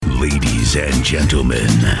Ladies and gentlemen,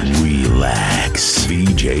 relax.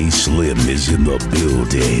 VJ Slim is in the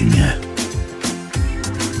building.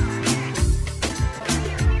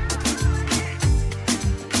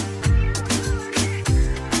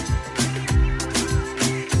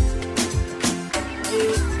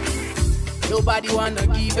 Nobody wanna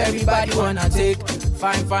give, everybody wanna take.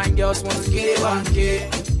 Fine girls want to get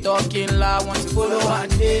 1K. Talking loud, want to follow one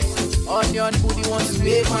day. Onion booty want to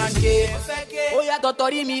make 1K. Oh yeah,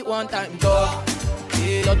 Totori me one time, talk.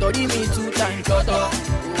 Totori me 2 times, talk.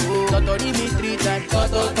 Totori me 3 times, talk.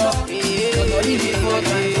 Totori me 4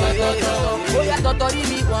 times, talk. Oh yeah, Totori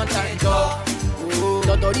me 1 time, talk.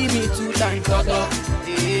 Totori me 2 times, talk.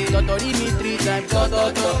 Totori me 3 times, talk.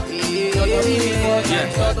 Totori me 4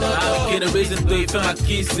 times, talk. I get a reason to feel my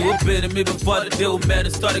kissing. You better me before the deal man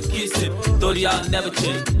and started kissing. Thought y'all never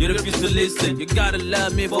change. You refuse to listen. You gotta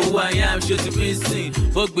love me for who I am. Should to be seen.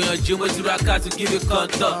 But when you went to rock out to give you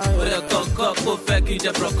contact. But I can't go back in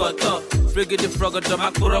your procoto. Frigate the frog of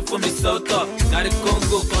my cura for me so top. Got it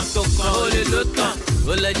Congo, conto, hold it, look on.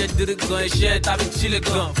 Well, I just did it go and share. I've been chilling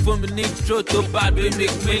gun. For me, need throw to bad, we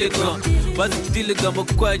make milligan. But the dealer gun,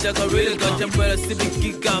 but quite I got really gun. Jump where I see me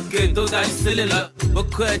kick out, get those guys selling like. But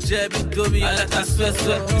quite jab, you do me, I let that sweat.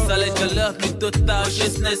 So let you love me, to touch,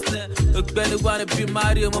 she's nesting. Look, Benny wanna be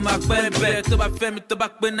Mario, my baby. To my family, to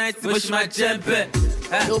back when I see my jam back.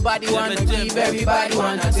 Nobody wanna give, everybody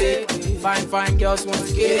wanna take. Fine girls want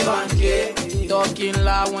to get 1K. Talking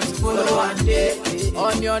loud, want to follow one day.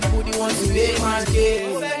 Onion booty want to make 1K.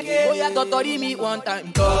 Oh yeah, Totori me 1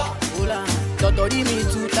 time, talk. Totori me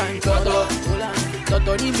 2 times, talk.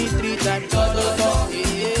 Totori me 3 times, talk.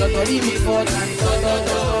 Totori me 4 times, talk.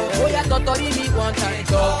 Oh yeah, Totori me 1 time,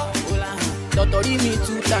 talk. Totori me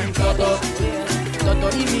 2 times, talk.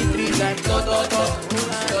 Totori me 3 times, talk.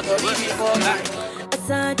 Totori me 4 times.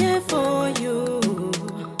 I'm there for you,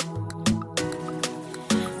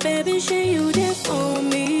 baby. Share you there for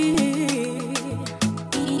me.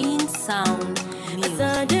 In sound,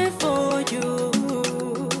 I'm there for you.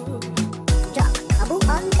 Jack, Abu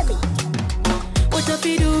on the beat. What if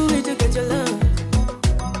you do it to get your love?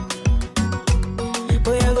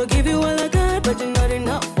 Boy, I go give you all I got, but you're not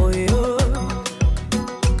enough for you.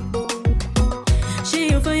 Share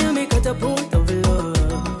you for you, make a point of love.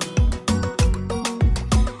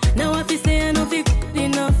 Now I feel say I don't feel good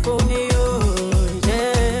enough for you,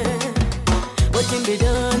 yeah. What can be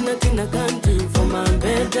done, nothing I can do for my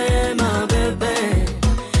baby, my baby.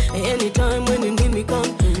 Anytime when you need me,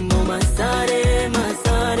 come to my side,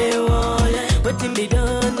 wall. What can be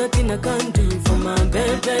done, nothing I can do for my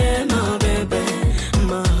baby, my baby.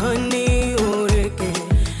 My honey, oreke,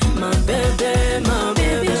 my baby, my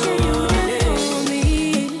baby. Baby, share you there for me.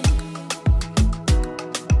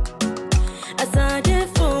 As I there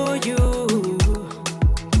for you,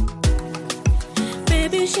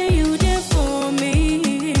 baby, share you there for me.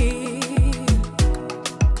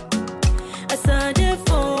 As I there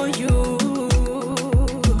for you.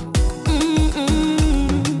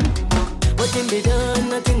 What can be done,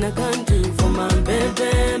 nothing I can do for my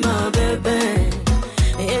baby, my baby.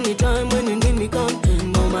 Anytime when you need me, come to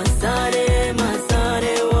my side,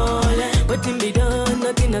 wall. What can be done,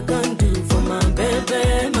 nothing I can do for my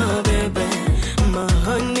baby, my baby. My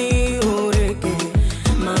honey, oreke,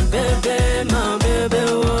 my baby,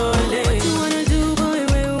 wall. What you wanna do, boy,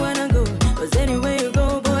 where you wanna go? Cause anywhere you go,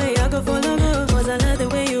 boy, I go follow go. Cause I love the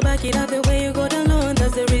way you back it up, the way you go down low.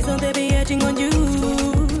 That's the reason they be edging on you.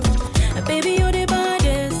 Baby, you're the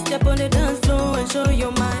baddest. Step on the dance floor and show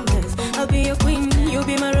your madness. I'll be your queen, you'll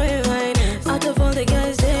be my royal highness. Out of all the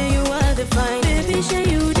guys there, you are the finest. Baby, share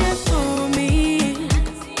you there for me.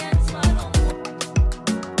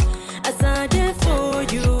 As I there for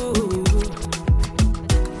you.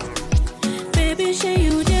 Baby, share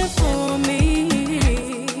you there for me.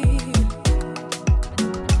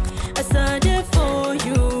 As I there for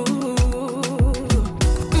you.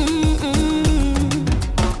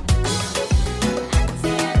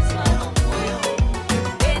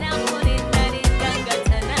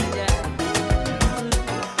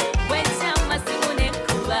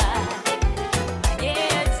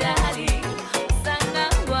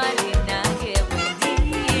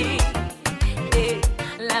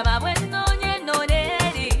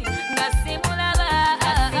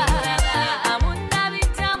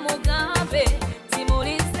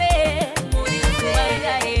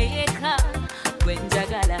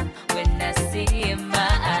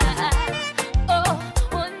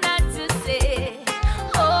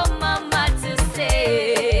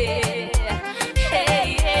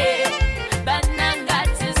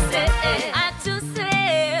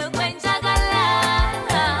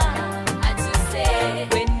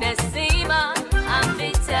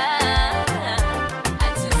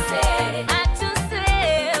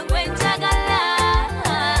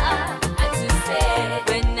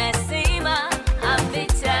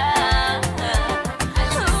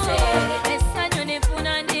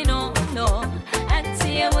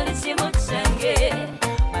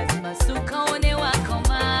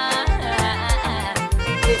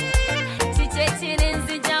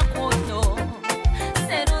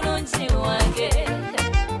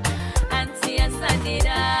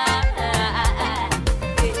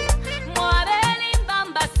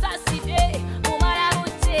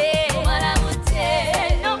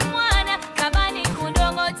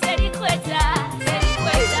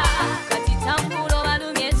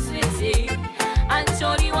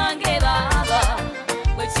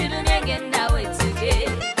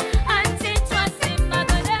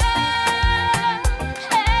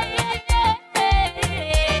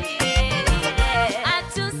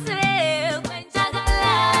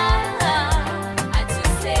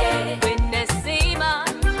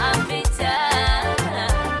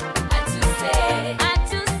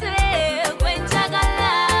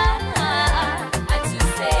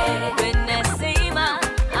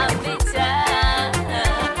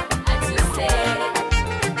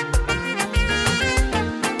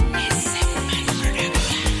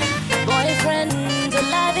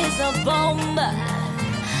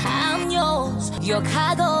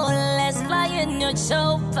 Chicago, let's fly in your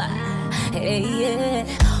chopper. Hey, yeah.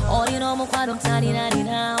 Oh, you know, I'm tiny,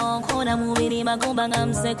 now. Kona movie, my gumba,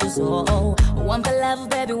 I'm sick of so. One for love,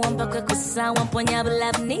 baby, one for quick, one for your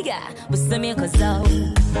love, nigga. But send me a cause.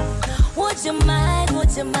 Would you mind,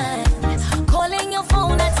 calling your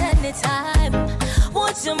phone at any time?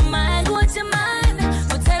 Would you mind, go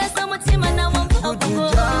tell us someone team and now I'm go to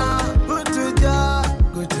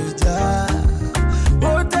ja.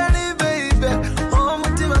 Oh, tell me, baby, oh, my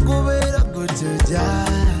team, I go better, go to ja.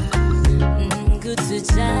 Good to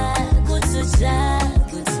ja.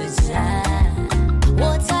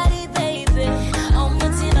 Oh, tell me, baby, oh, my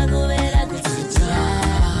team, I go better, go to ja.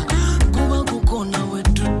 Kukona we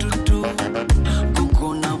do.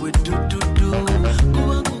 Kukona we do.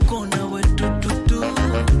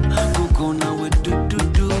 Kukona we do.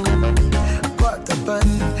 Kwata pen,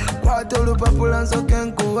 kwata lupapula nsoke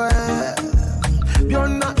nkuwe.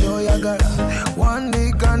 Byonna yoyagala,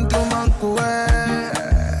 wandika ntuma nkuwe.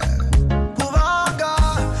 Kubanga,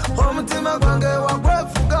 omutima gwange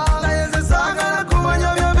wagwefuga. Naye nze saagala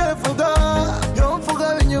kumanya byebefuga.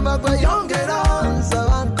 Byonfuga binyuma gwe yongera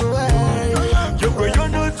nsaba nkuwe. Yegwe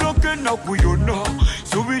yonozoke nakuyona.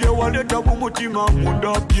 Subire waleta mumutima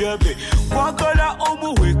munda byebe. Kwagala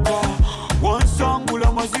omuweka.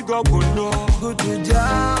 Wansangula maziga gonna. Good to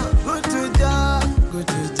ja.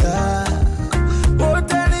 Oh,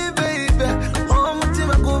 tell me, baby, oh,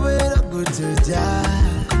 mutima kubera good to ja.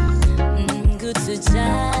 Good to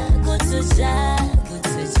ja.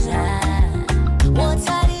 Oh,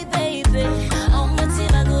 tell me, baby, oh,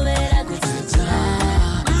 mutima kubera good to ja.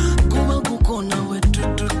 Kuma kukona we do.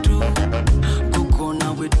 Kukona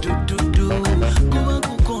we do. Kuma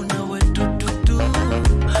kukona we do.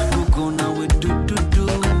 Kukona we do.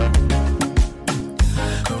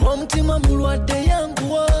 Omutima mulwadde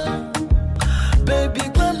yanguwa. Baby,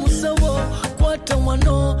 gwe musawo kwata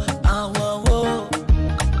wano awawo.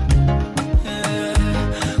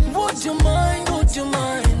 Would you mind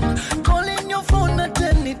calling your phone at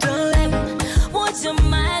any time? Would you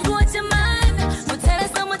mind mutera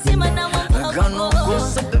samutima na wampa gano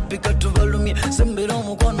kosa baby katubalumye sembera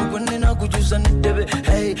omukwano gwenena kujuza nedebe.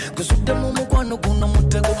 Hey, kusudde mu mukwano guno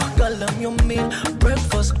mutego galam your meal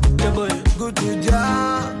breakfast boy. Good to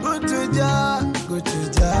ja.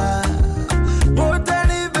 Oh, tell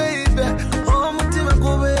me, baby, oh, mutima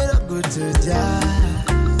kubera good to ja.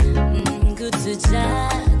 Good to ja.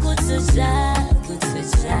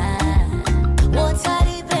 Oh, tell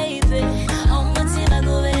me, baby, oh, mutima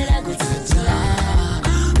kubera good to ja.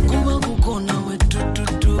 Kuba kukona we do.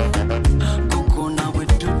 Kukona we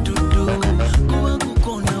do. Kuba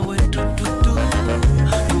kukona we do.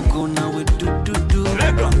 Kukona we do.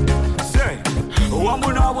 Lega, say,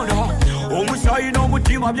 wamuna. Omusayi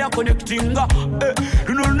n'omutima byakonectinga.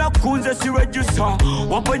 Luno lunakunze sirejusa.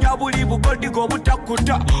 Wamponya buli bugodigo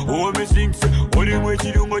obutakuta. Omisingse olimu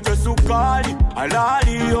ekirungo kya sukali.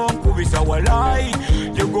 Alali onkubisa walayi.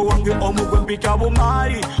 Yego wange omugwe mpita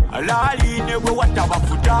bumaali. Alali negwe wataba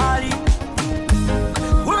futali.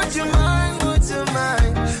 Would you mind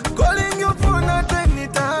calling your phone at any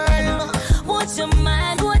time? Would you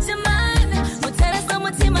mind mutera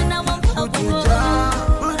samutima na wampa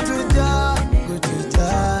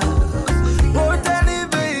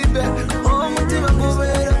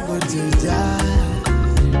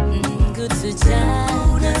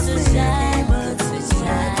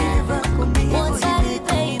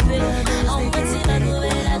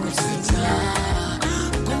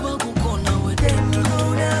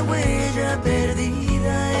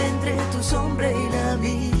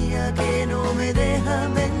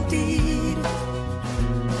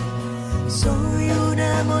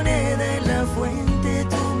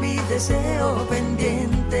deseo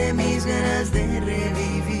pendiente, mis ganas de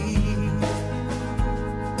revivir.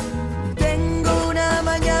 Tengo una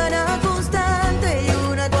mañana constante y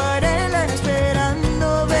una acuarela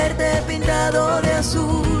esperando verte pintado de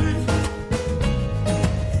azul.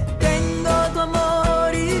 Tengo tu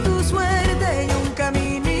amor y tu suerte y un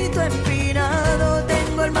caminito empinado.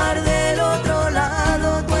 Tengo el mar del otro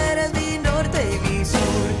lado, tú eres mi norte y mi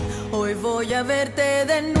sur. Hoy voy a verte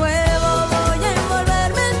de nuevo.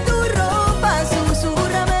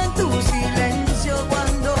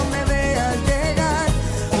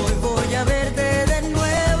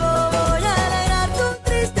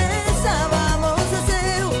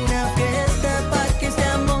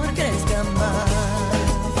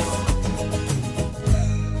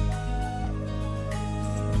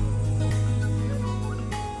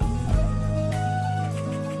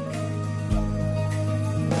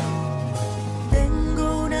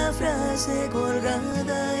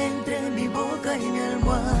 Colgada entre mi boca boca y mi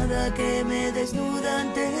almohada que me desnuda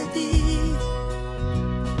ante ti.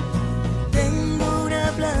 Tengo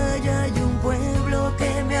una playa y un pueblo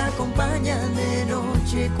que me acompañan de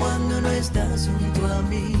noche cuando no estás junto a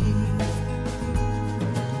mí.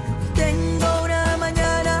 Tengo una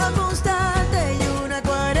mañana constante y una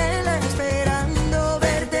acuarela esperando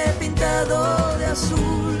verte pintado de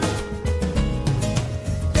azul.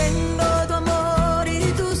 Tengo tu amor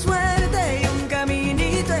y tu suerte y un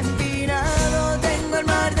caminito empinado. Tengo el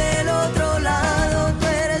mar del otro lado, tú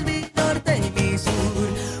eres mi norte y mi sur.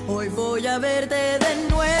 Hoy voy a verte de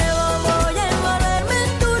nuevo, voy a envolverme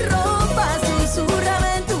en tu ropa, susurrame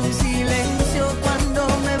en tu silencio cuando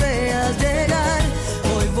me veas llegar.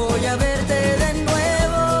 Hoy voy a verte de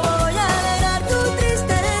nuevo, voy a alegrar tu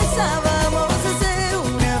tristeza. Vamos a hacer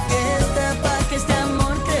una fiesta para que este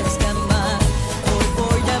amor crezca más. Hoy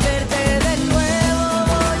voy a verte de nuevo,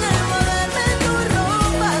 voy a envolverme en tu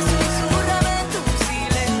ropa, susurrame en tu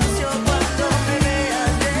silencio cuando me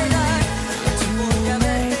veas llegar. Hoy voy a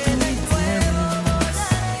verte de nuevo, voy a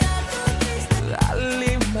alegrar tu tristeza. I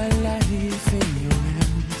live my life in your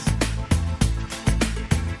hands.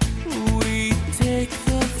 We take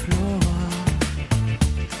the floor.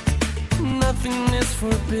 Nothing is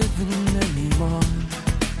forbidden anymore.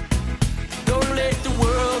 Don't let the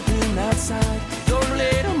world in outside. Don't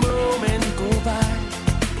let a moment go by.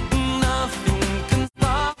 Nothing can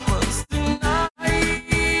stop us tonight.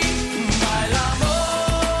 Bailamos,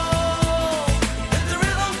 let the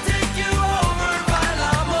rhythm take you over.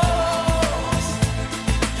 Bailamos,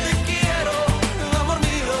 te quiero, amor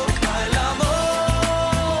mío. Bailamos,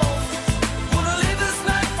 wanna live this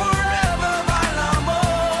night forever. Bailamos,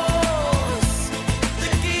 te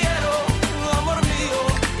quiero, amor mío.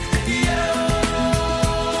 Te quiero.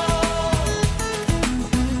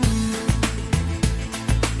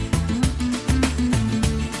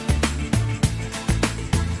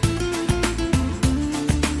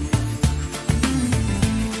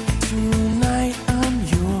 Tonight I'm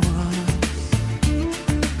yours.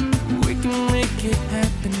 We can make it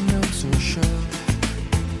happen, I'm so sure.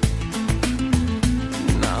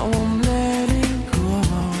 Now I'm letting go.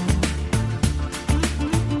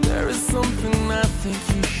 There is something I think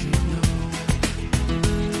you should know.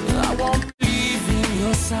 I won't leave in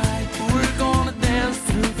your side. We're gonna dance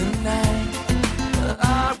through the night.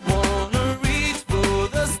 I wanna reach for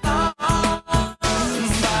the stars.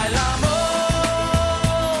 Bailamos,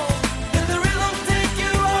 let the rhythm take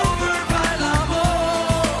you over.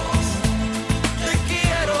 Bailamos, te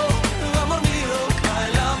quiero, amor mío.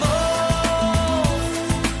 Bailamos,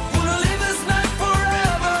 wanna live this night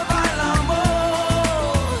forever. Bailamos,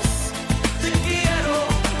 te quiero,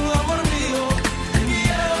 amor mío. Te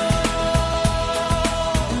quiero.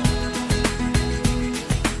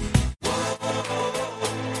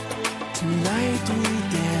 Tonight we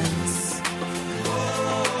dance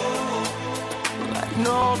like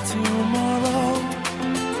no tomorrow.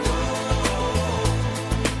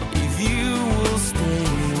 If you will stay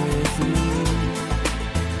with me,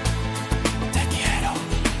 te quiero,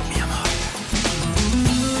 mi amor.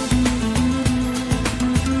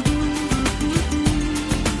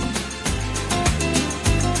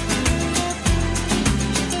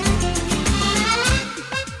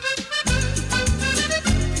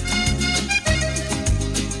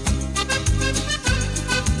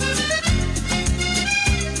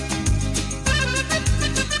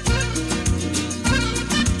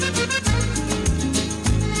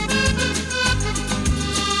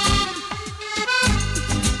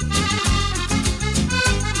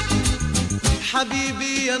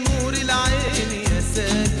 حبيبي يا نور العين يا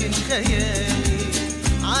ساكن خيالي،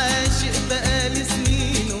 عاشق بقالي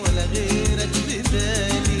سنين ولا غيرك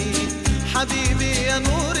ببالي. حبيبي يا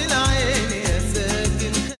نور العين يا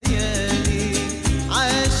ساكن خيالي،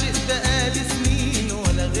 عاشق بقالي سنين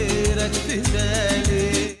ولا غيرك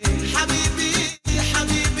ببالي. حبيبي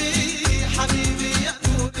حبيبي حبيبي يا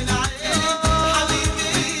نور العين،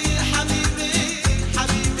 حبيبي حبيبي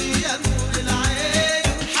حبيبي يا نور العين،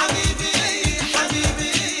 حبيبي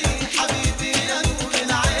حبيبي حبيبي يا نور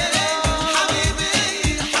العين، حبيبي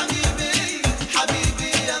حبيبي حبيبي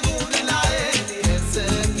يا نور العين يا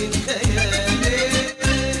ساكن خيالي.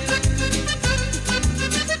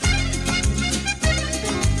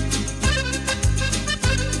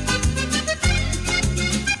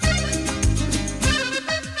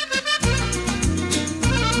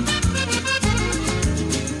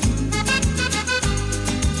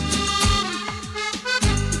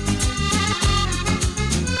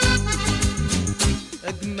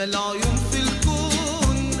 أجمل عيون في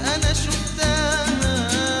الكون أنا شفتها،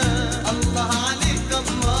 الله عليك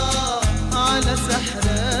الله على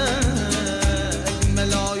سحرها.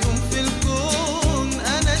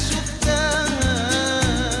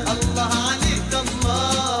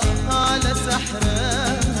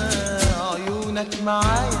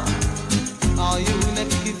 معايا عيونك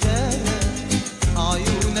كفاية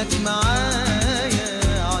عيونك معايا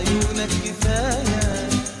عيونك كفاية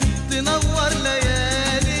تنور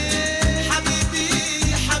ليالي حبيبي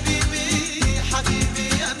حبيبي حبيبي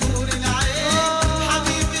يا نور العين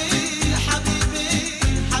حبيبي حبيبي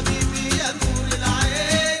حبيبي يا نور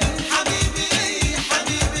العين حبيبي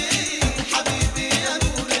حبيبي حبيبي يا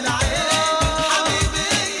نور العين حبيبي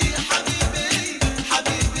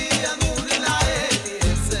حبيبي يا نور العين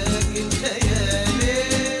يا ساكن خيالي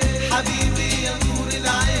حبيبي يا نور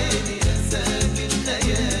العين يا ساكن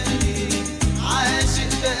خيالي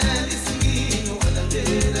عاشق بقالي سنين ولا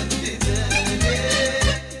غيرك في بالي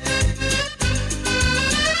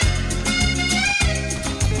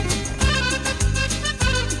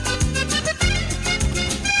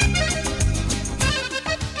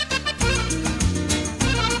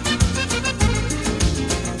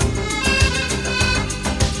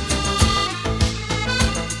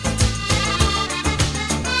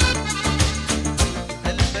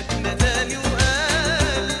قلبك نداني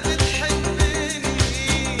وقال بتحبني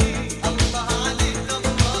الله عليك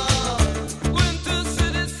الله Went to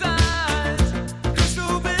city side,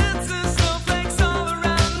 crystal bits and snowflakes all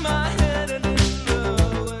around my head and in the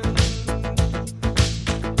wind.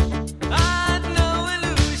 I'd no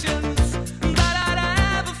illusions that I'd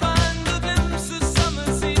ever find a glimpse of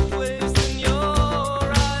summer's heat waves in your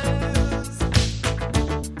eyes.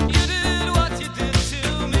 You did what you did to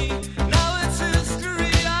me, now it's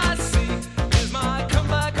history I see. Here's my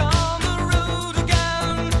comeback on the road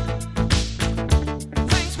again.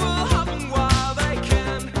 Things will happen while they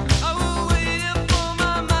can. I will wait for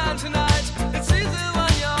my man tonight. It's easy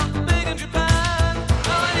when you're big in Japan.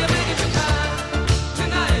 Oh, when you're big in Japan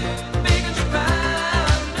tonight. Big in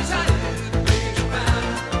Japan tonight. Big in Japan.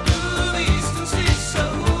 Blue, the eastern sea so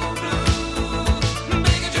blue.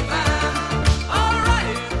 Big in Japan. All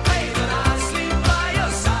right, baby, I sleep by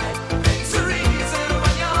your side. Things are easy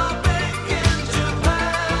when you're big in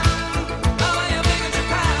Japan. Oh, when you're big in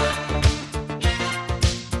Japan.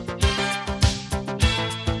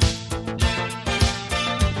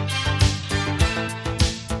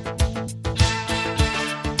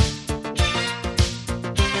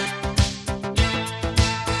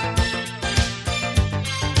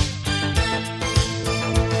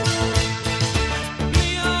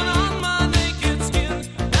 Neon on my naked skin,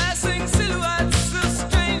 passing silhouettes of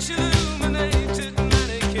strange illuminated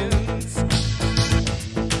mannequins.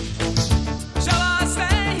 Shall I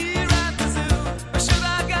stay here at the zoo, or should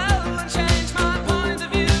I go and change my point of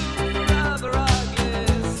view? Rather ugly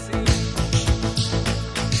scene.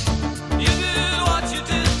 You did what you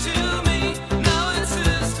did to me, now it's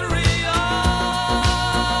history.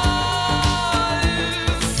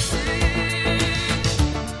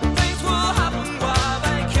 Things will happen while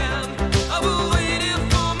they can. I will wait here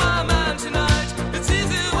for my man tonight. It's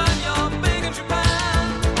easy when you're big in Japan.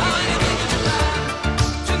 Oh, when you're big in Japan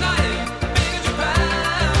tonight. Big in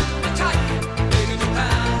Japan tight. Big in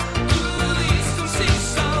Japan. Blue, the eastern sea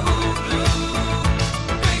so blue.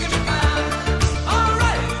 Big in Japan. All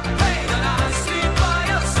right, baby, I sleep by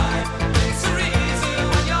your side. Things are easy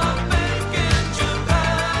when you're big in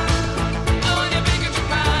Japan. Oh, when you're big in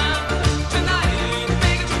Japan tonight.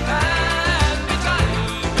 Big in Japan tight.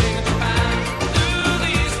 Big in Japan. Blue, the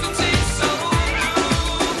eastern sea so blue.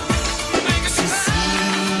 Big in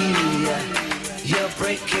Japan. You're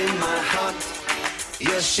breaking my heart.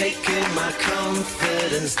 You're shaking my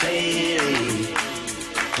confidence daily.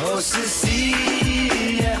 Oh,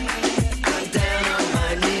 Cecilia, I'm down on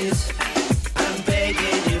my knees. I'm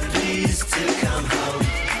begging you, please, to come home.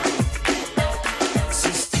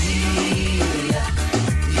 Cecilia,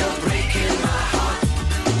 you're breaking my heart.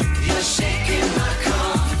 You're shaking my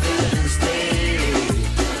confidence daily.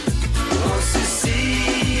 Oh,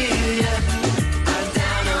 Cecilia, I'm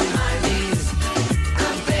down on my knees.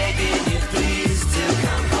 I'm begging you, please, to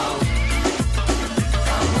come home.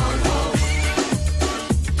 Come on home.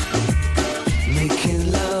 Making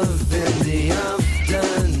love in the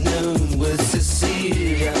afternoon with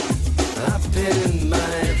Cecilia up in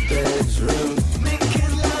my bedroom.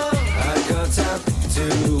 Making love. I got up to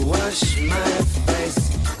wash my face.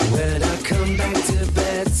 When I come back to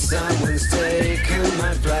bed, someone's taken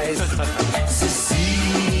my place.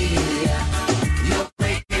 Cecilia, you're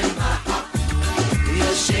breaking my heart.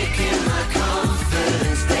 You're shaking my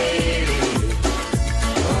confidence daily.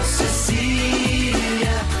 Oh,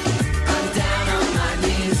 Cecilia, I'm down on my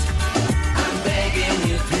knees. I'm begging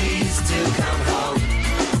you, please, to come home.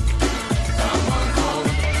 Come on home.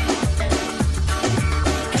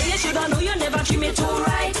 Hey, you shoulda know you never treat me too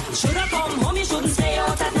right. Shoulda come home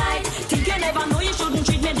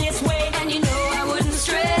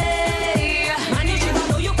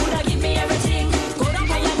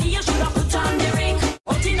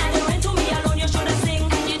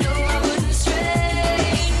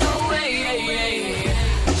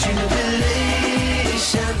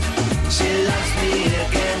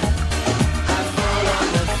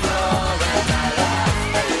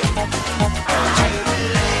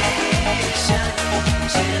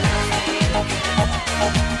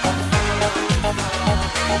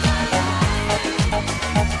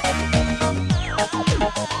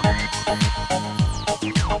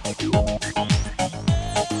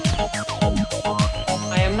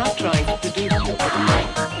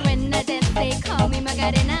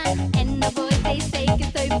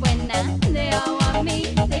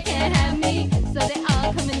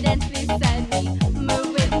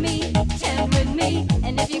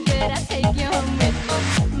and if you're good, I'll take you home with me.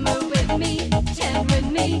 Move with me, chant with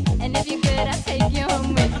me, and if you're good, I'll take you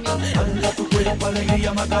home with me. Dala tu cuerpo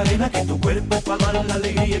alegría Macarena, que tu cuerpo es para dar la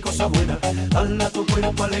alegría y cosas buenas. Dala tu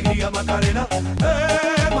cuerpo alegría Macarena,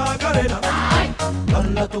 Macarena.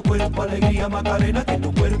 Dala tu cuerpo alegría Macarena, que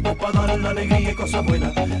tu cuerpo es para dar la alegría y cosas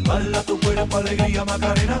buenas. Dala tu cuerpo alegría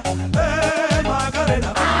Macarena,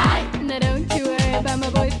 Macarena. Now don't you worry about my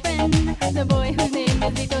boyfriend, the boy whose name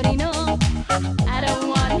is Vitorino. I don't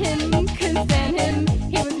want him, couldn't stand him,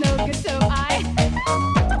 he was no good, so I...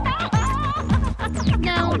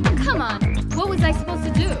 Now, come on, what was I supposed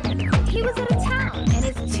to do? He was out of town, and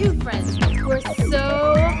his two friends were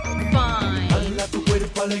so fine. Dala tu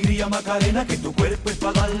cuerpo alegría Macarena, que tu cuerpo es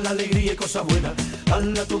para dar la alegría y cosas buenas.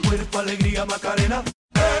 Dala tu cuerpo alegría Macarena,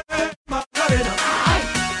 Macarena.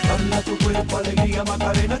 Dala tu cuerpo alegría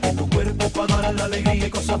Macarena, que tu cuerpo es para dar la alegría y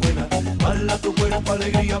cosas buenas. Dala tu cuerpo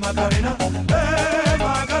alegría Macarena,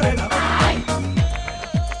 Macarena.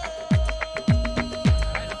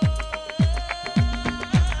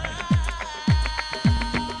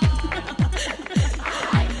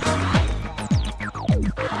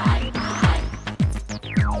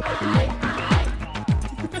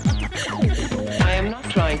 I am not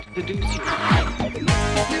trying to seduce you.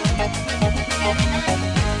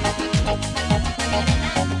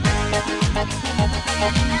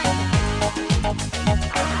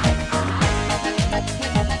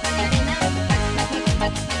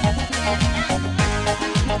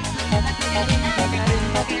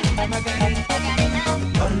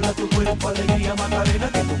 Dala tu cuerpo alegría Macarena,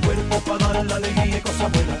 que tu cuerpo es para dar la alegría y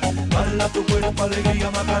cosas buenas. Dala tu cuerpo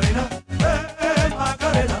alegría Macarena,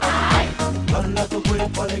 Macarena. Dala tu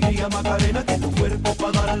cuerpo alegría Macarena, que tu cuerpo es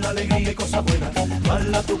para dar la alegría y cosas buenas.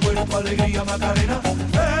 Dala tu cuerpo alegría Macarena,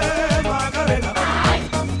 Macarena.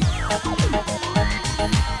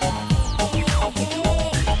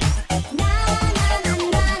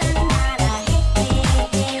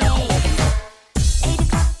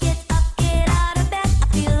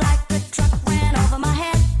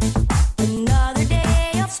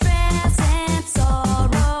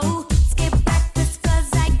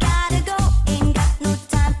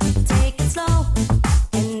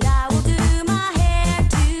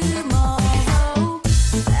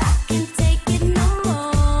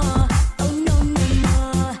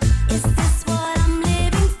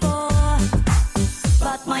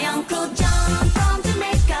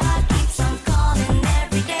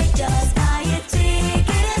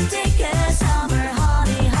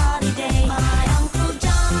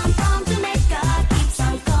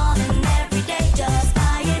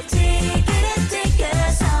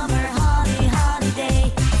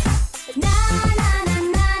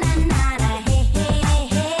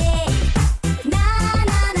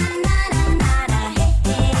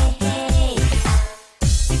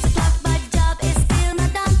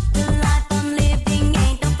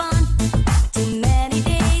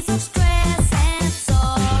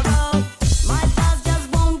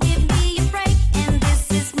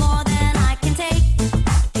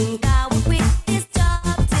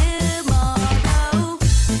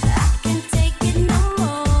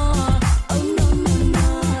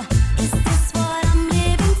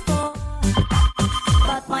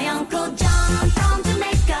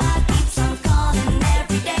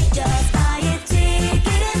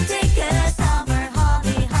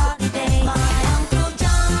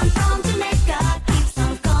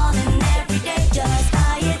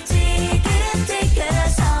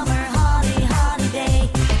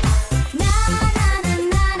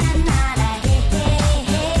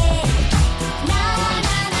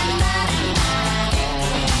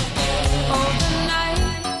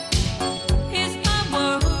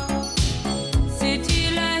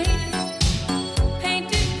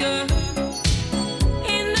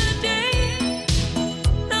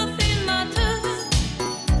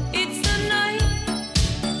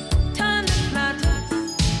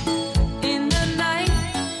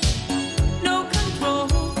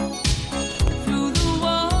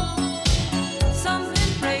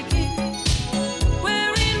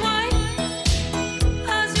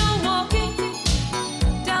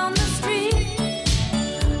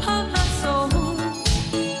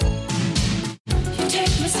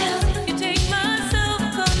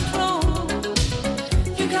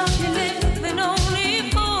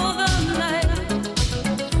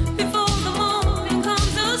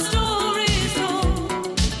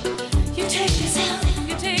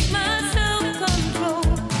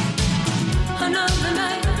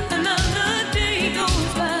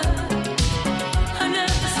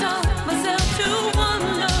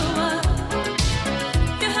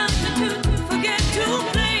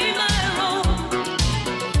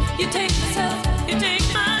 You take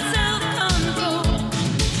my self-control.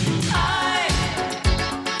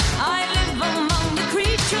 I live among the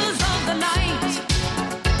creatures of the night.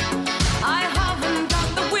 I haven't got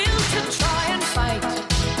the will to try and fight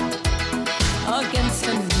against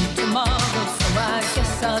a new tomorrow, so I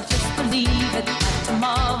guess I'll just believe it that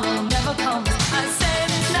tomorrow never comes. I said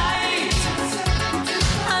night.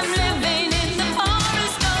 I'm living in the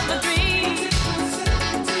forest of a dream.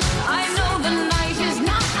 I know the night is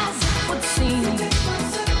not as it would seem.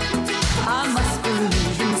 I must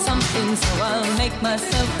believe in something, so I'll make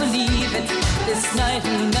myself believe it. This night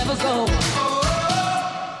will never go.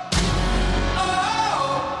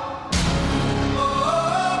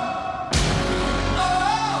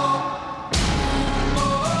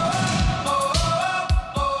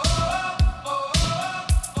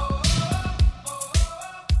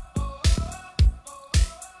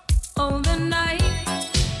 Oh, the night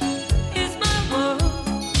is my world.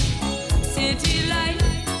 City light,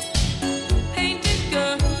 painted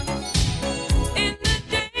girls. In the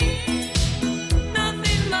day,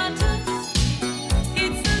 nothing matters.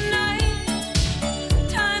 It's the night,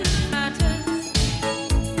 time that matters.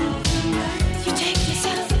 You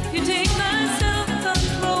take my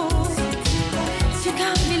self-control. You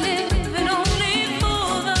got me living only for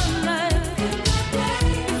the night.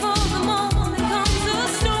 Before the morning comes, the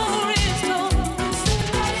story's told.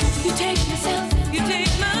 You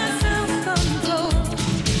take my self-control.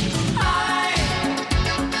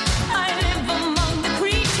 I live among the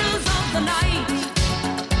creatures of the night.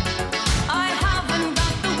 I haven't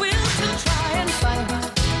got the will to try and fight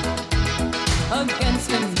against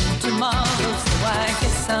a new tomorrow, so I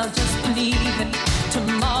guess I'll just believe it.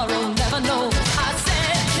 Tomorrow never knows. I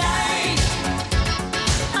said night.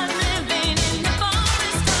 I'm living in the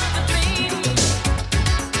forest of a dream.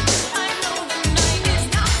 I know the night is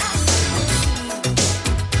not as it would seem.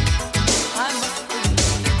 I must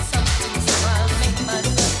believe in something, so I'll make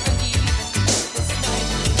myself believe it. This night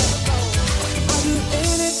will never go. I'll do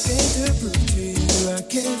anything to prove to you I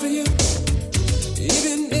care for you.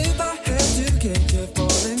 Even if I have to catch a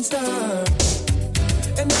falling star.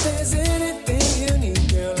 And if there's anything you need,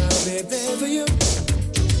 girl, I'll be there for you.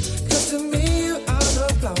 'Cause to me you are the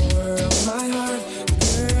flower of my heart.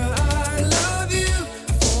 Girl, I love you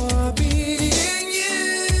for being you.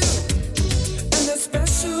 And the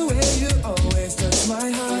special way you always touch my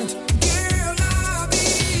heart. Girl, I'll be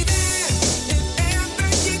there if ever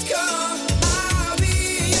you come. I'll be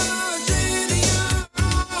your dream, your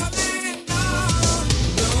all and all.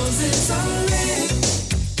 Roses are red.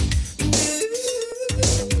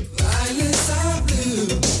 I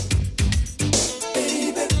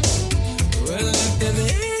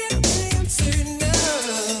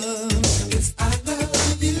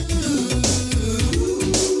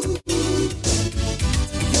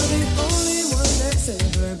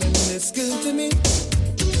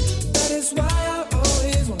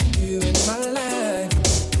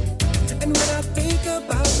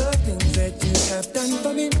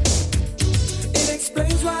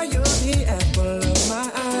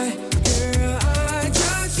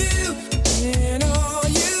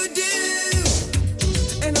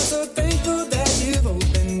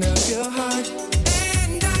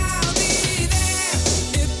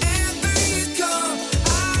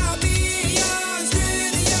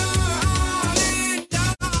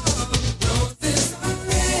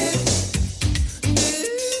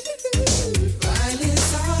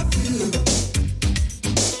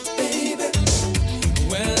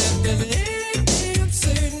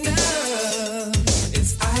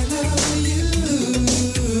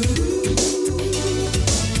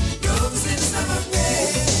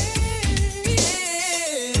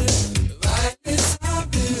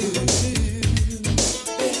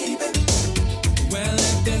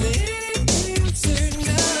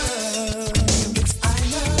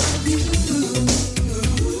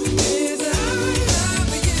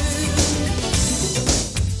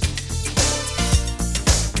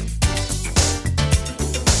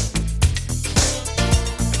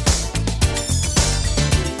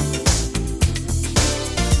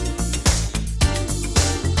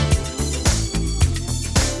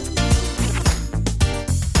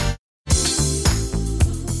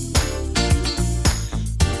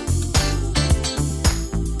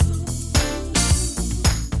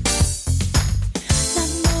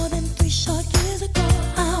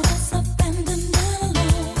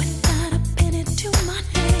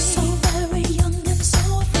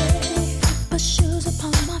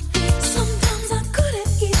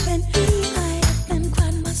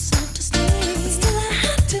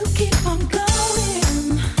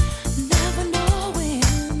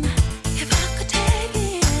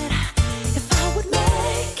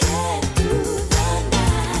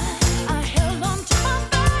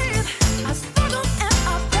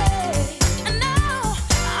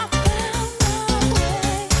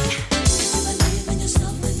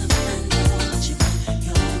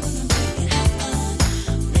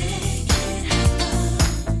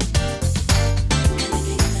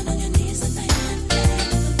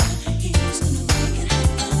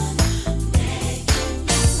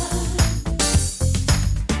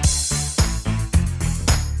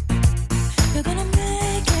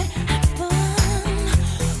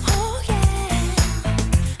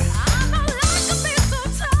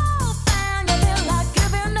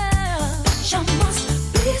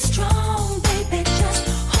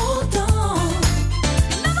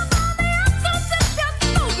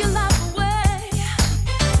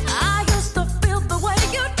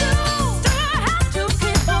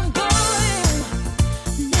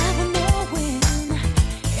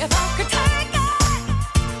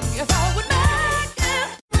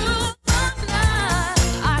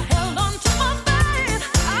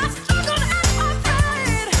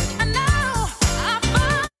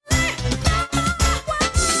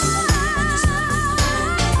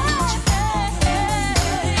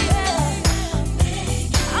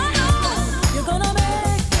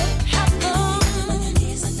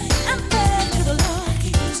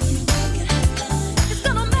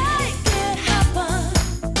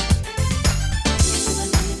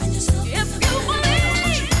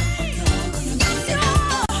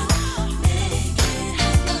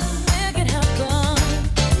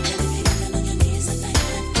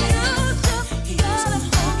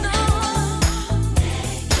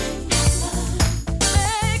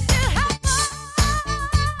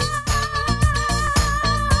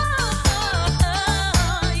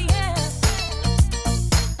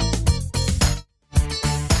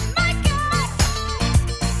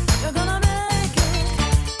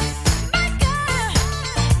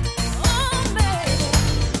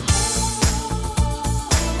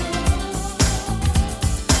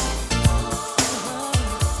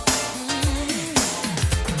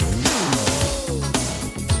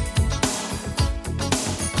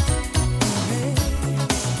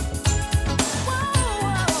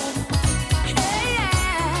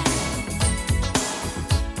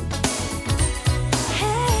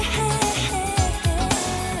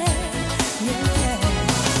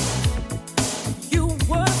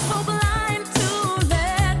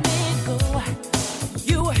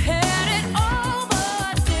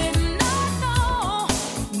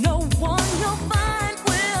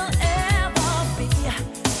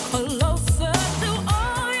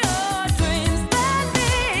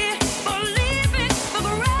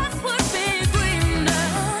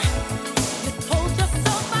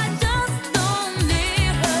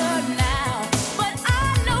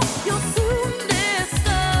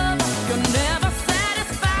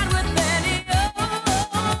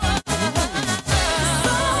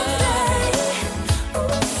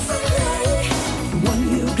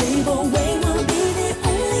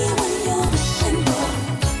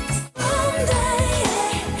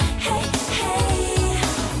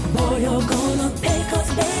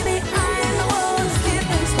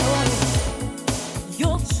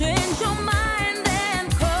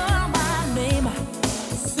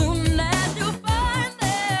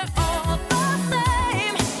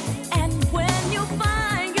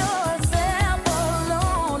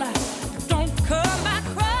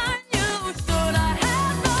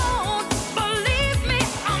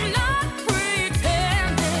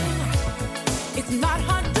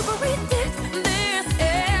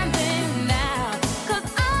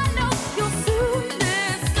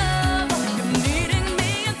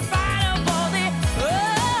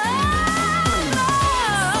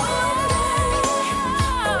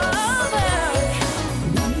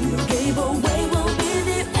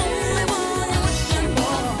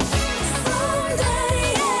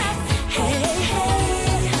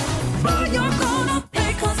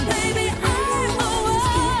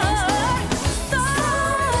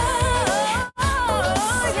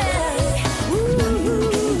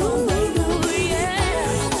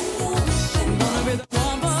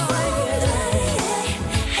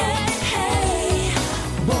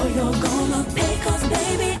you're gonna pay, 'cause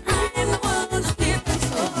baby, I'm the one who's here to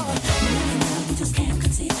stay. You just can't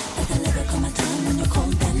conceive that the liquor come my tongue when you're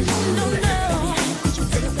cold and long. No, no. Could you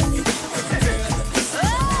feel the belly?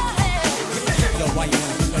 Yo, why you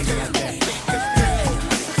wanna play me like that?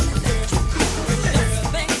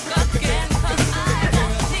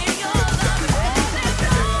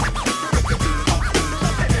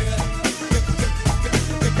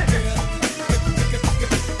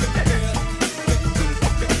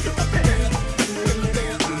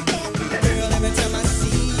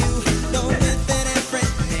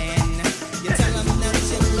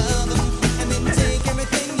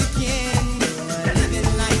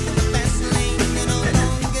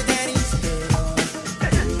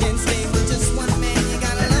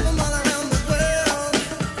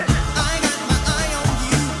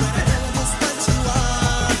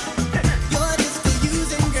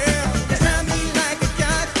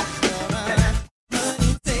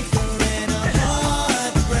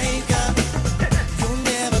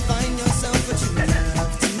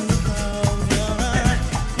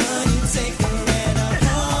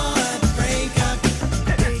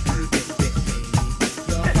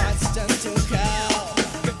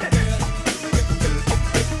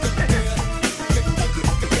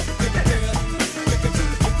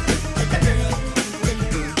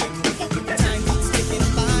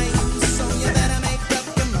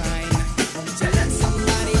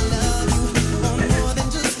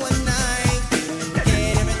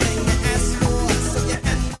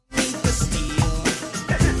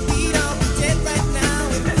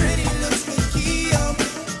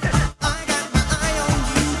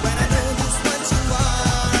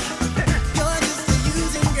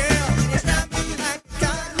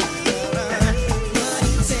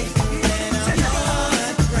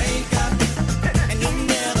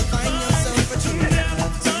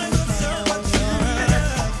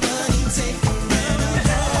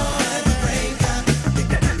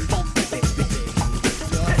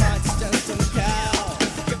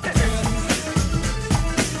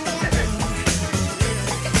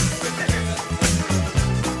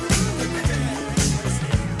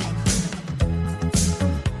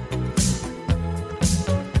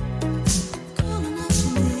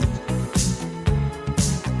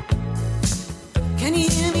 Can you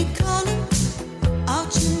hear me calling out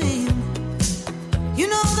your name? You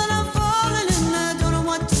know that I'm falling and I don't know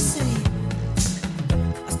what to say.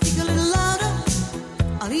 I'll speak a little louder,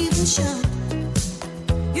 I'll even shout.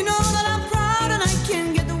 You know that I'm proud and I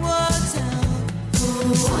can't get the words out.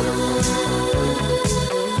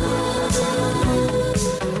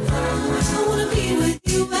 I wanna be with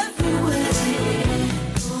you everywhere.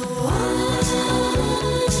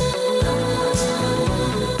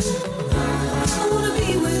 I wanna be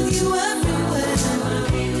with you everywhere.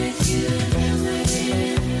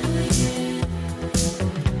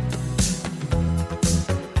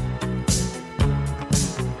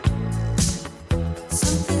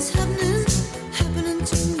 Something's happening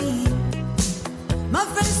to me. My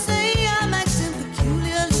friends say I'm acting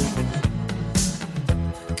peculiarly.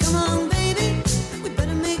 Come on, baby, we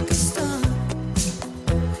better make a start.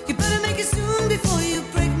 You better make it soon before you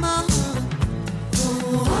break my heart.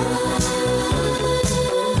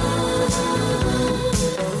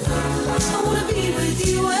 I wanna be with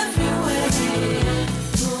you everywhere.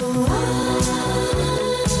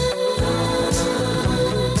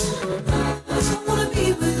 I wanna be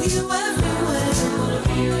with you everywhere. I wanna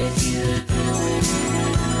be with you.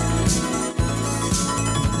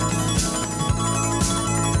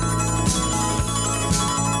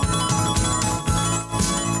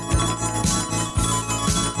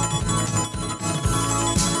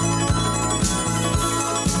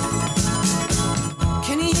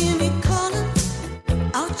 Can you hear me calling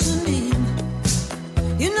out your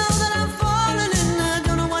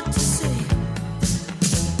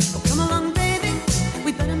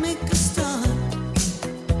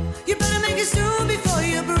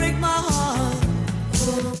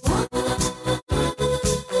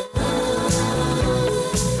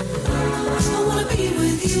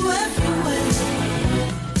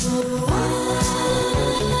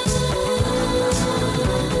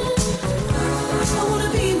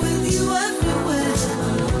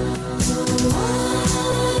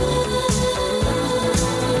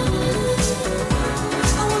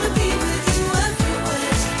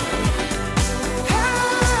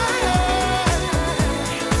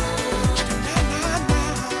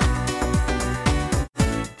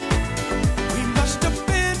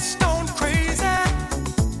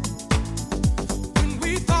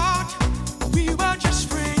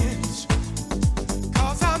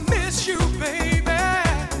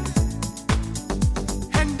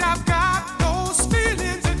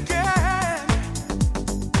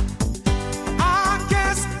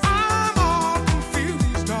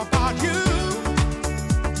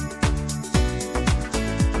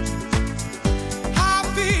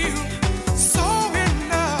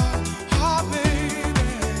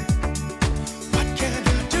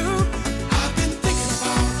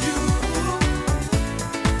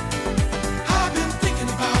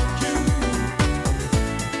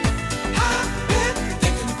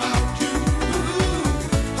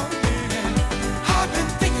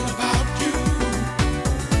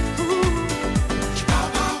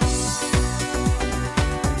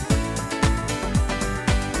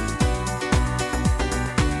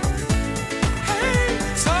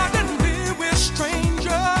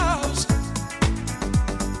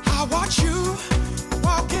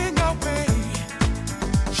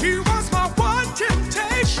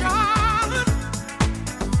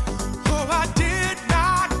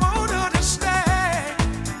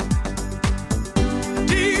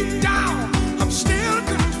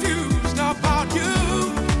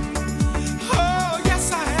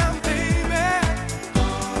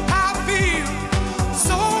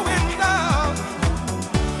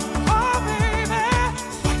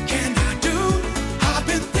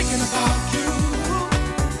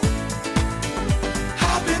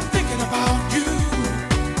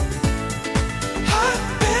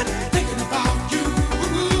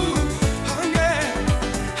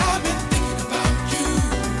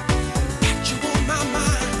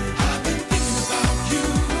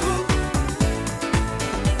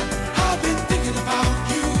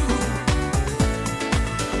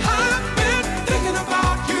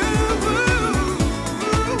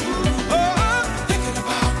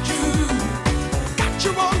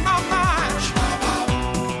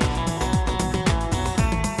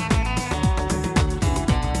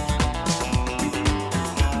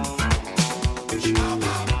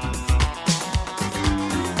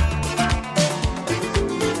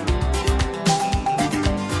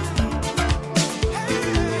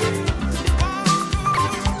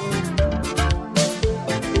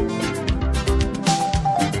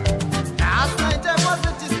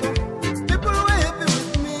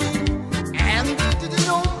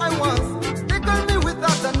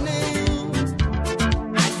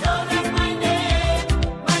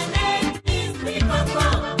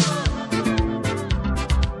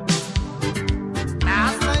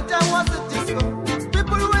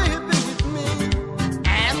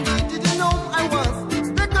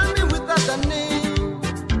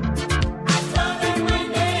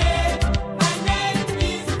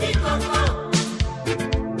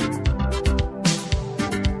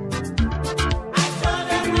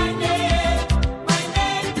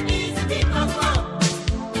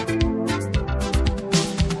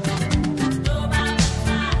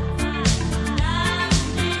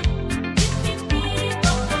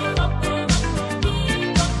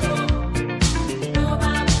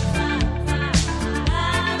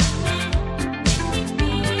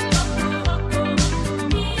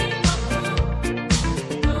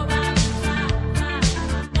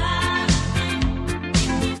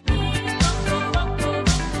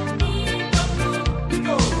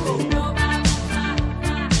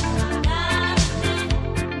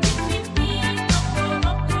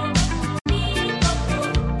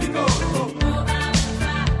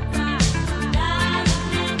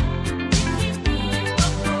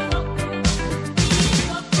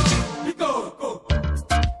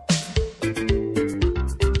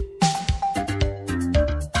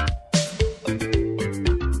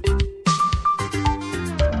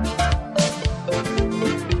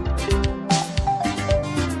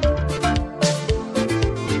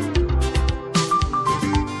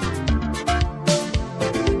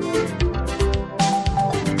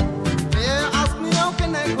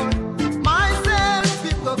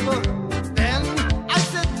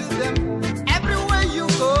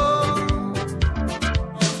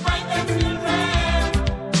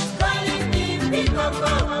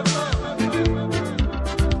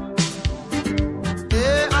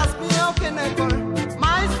They ask me how can I call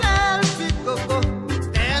myself big go.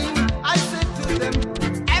 Then I said to them,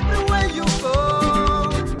 everywhere you go,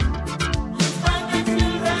 you find the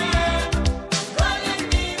children calling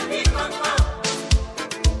me big go.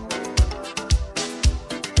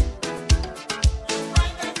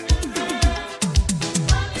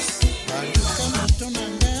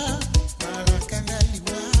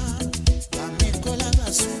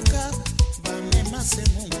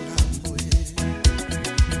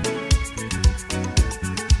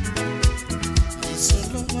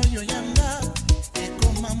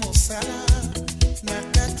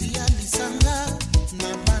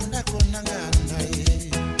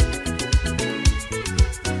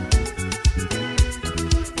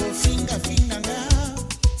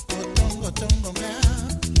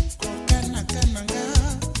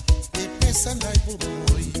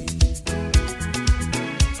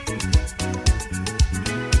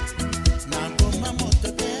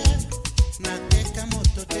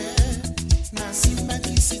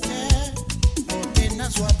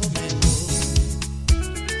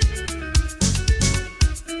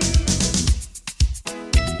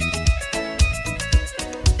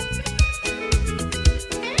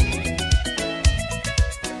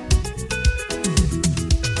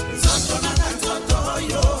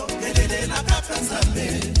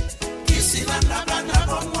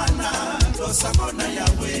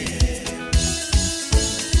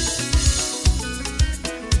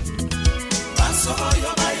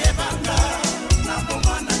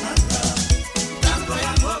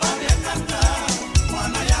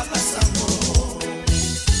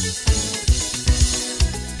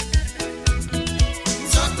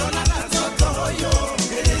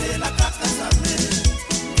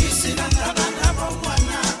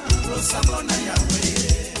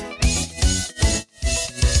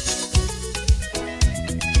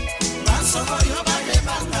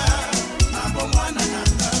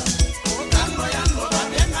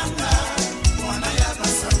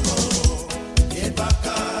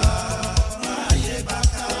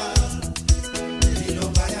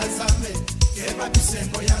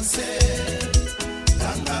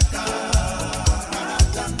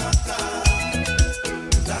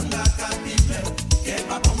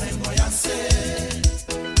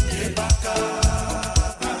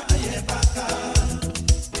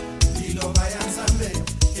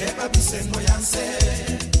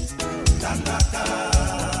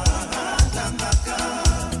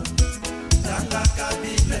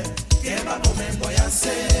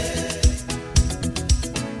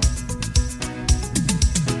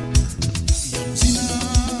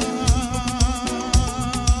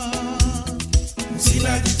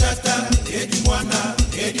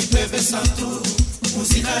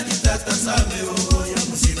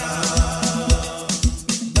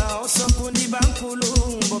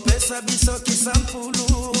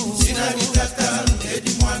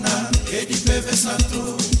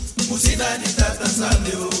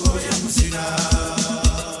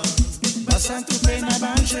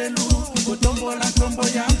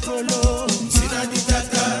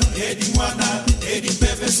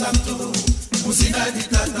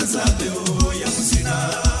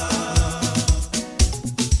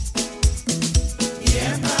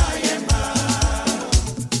 Yeah.